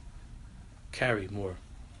actions carry more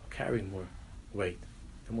weight.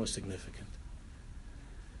 They're more significant.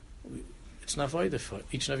 It's not voida for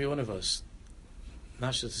each and every one of us,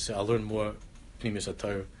 not just to say, I'll learn more Pnimis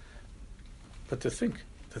HaTorah, but to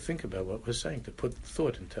think about what we're saying, to put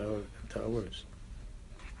thought into our words.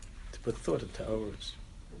 To put thought into our words.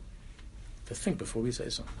 To think before we say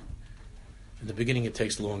something. In the beginning, it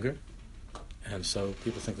takes longer, and so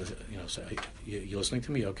people think that, so you're listening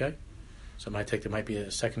to me, okay? So there might be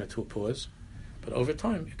a second or two pause, but over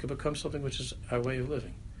time, it could become something which is our way of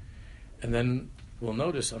living. And then we'll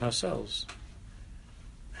notice on ourselves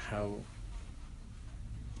how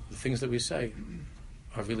the things that we say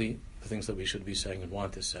are really the things that we should be saying and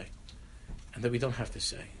want to say, and that we don't have to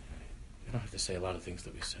say. We don't have to say a lot of things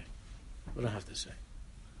that we say. We don't have to say.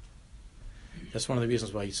 That's one of the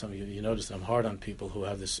reasons why you notice that I'm hard on people who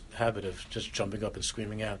have this habit of just jumping up and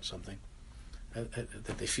screaming out something.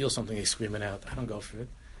 That they feel something, they scream it out. I don't go for it.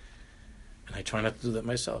 And I try not to do that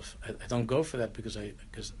myself. I don't go for that because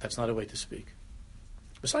that's not a way to speak.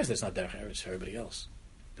 Besides, that's not derech eretz for everybody else.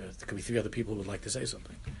 There could be 3 other people who would like to say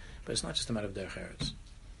something. But it's not just a matter of derech eretz.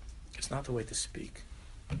 It's not the way to speak.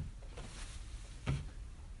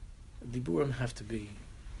 Diburim have to be,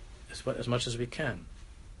 as much as we can,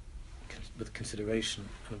 with consideration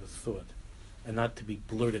and with thought, and not to be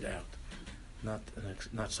blurted out,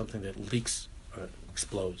 not something that leaks or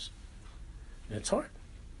explodes. And it's hard.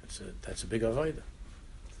 That's a big avodah.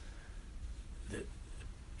 The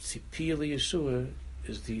Tzipiyah L'Yeshua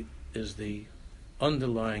is the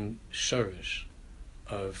underlying shorish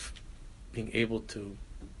of being able to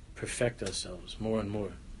perfect ourselves more and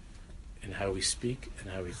more in how we speak and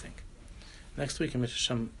how we think. Next week in Mitzvah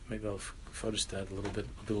Shem, maybe I'll focus that a little bit.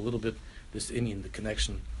 I'll do a little bit this Indian, the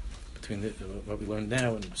connection between what we learned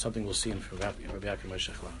now and something we'll see in Rabbi Yaakov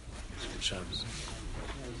Moshe Chalal. Good Shabbos.